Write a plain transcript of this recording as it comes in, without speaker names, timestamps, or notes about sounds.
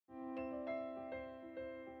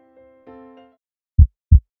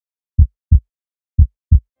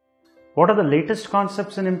What are the latest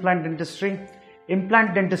concepts in implant dentistry?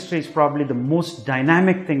 Implant dentistry is probably the most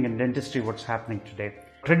dynamic thing in dentistry what's happening today.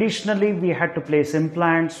 Traditionally, we had to place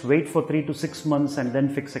implants, wait for 3 to 6 months and then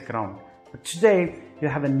fix a crown. But today, you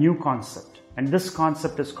have a new concept, and this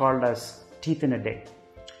concept is called as teeth in a day.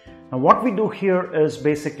 Now what we do here is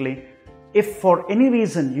basically, if for any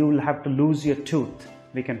reason you will have to lose your tooth,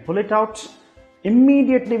 we can pull it out.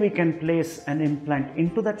 Immediately we can place an implant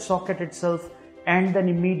into that socket itself, and then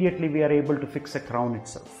immediately we are able to fix a crown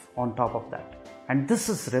itself on top of that. And this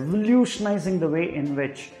is revolutionizing the way in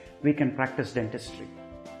which we can practice dentistry.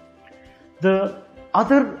 The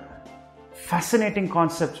other fascinating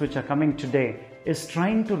concepts which are coming today is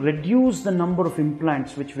trying to reduce the number of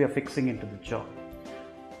implants which we are fixing into the jaw.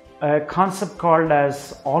 A concept called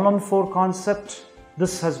as all-on-4 concept.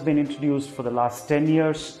 This has been introduced for the last 10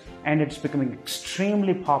 years and it's becoming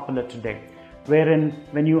extremely popular today, wherein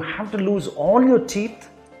when you have to lose all your teeth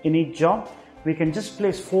in each jaw, we can just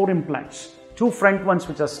place 4 implants, 2 front ones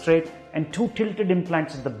which are straight and 2 tilted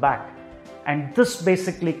implants at the back. And this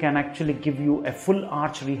basically can actually give you a full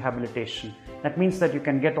arch rehabilitation. That means that you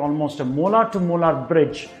can get almost a molar to molar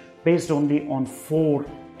bridge based only on 4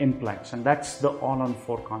 implants, and that's the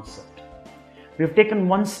all-on-4 concept. We have taken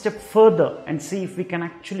one step further and see if we can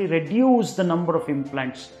actually reduce the number of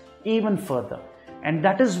implants even further. And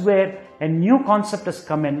that is where a new concept has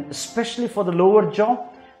come in, especially for the lower jaw.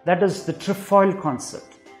 That is the trefoil concept.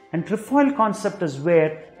 And trefoil concept is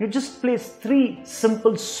where you just place 3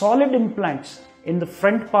 simple solid implants in the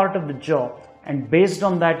front part of the jaw, and based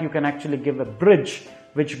on that you can actually give a bridge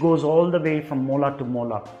which goes all the way from molar to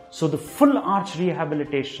molar. So the full arch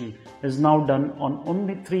rehabilitation is now done on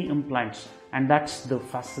only 3 implants, and that's the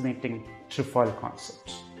fascinating trefoil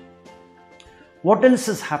concept. What else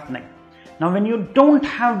is happening? Now when you don't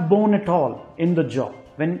have bone at all in the jaw,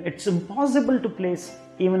 when it's impossible to place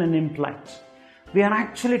even an implant, we are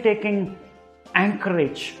actually taking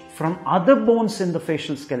anchorage from other bones in the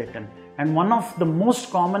facial skeleton. And one of the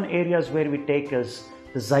most common areas where we take is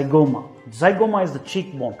the zygoma. Zygoma is the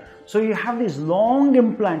cheekbone. So you have these long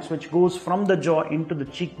implants which goes from the jaw into the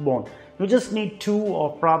cheekbone. You just need 2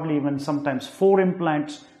 or probably even sometimes 4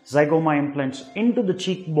 implants, zygoma implants into the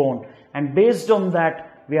cheekbone. And based on that,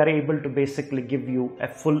 we are able to basically give you a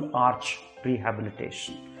full arch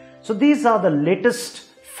rehabilitation. So these are the latest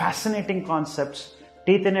fascinating concepts: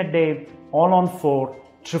 teeth in a day, all-on-4,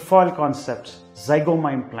 trefoil concepts,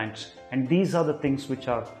 zygoma implants, and these are the things which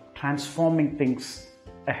are transforming things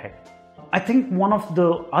ahead. I think one of the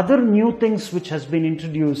other new things which has been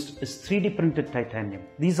introduced is 3D printed titanium.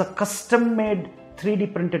 These are custom made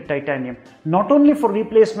 3D printed titanium, not only for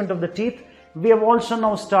replacement of the teeth. We have also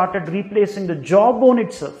now started replacing the jawbone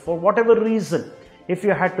itself for whatever reason. If you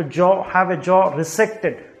had to have a jaw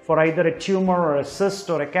resected for either a tumor or a cyst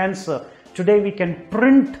or a cancer, today we can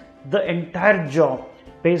print the entire jaw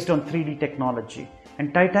based on 3D technology,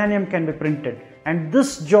 and titanium can be printed, and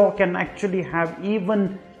this jaw can actually have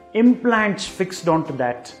even implants fixed onto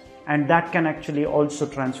that, and that can actually also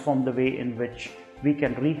transform the way in which we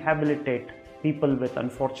can rehabilitate people with,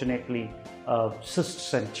 unfortunately,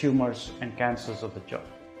 cysts and tumors and cancers of the jaw.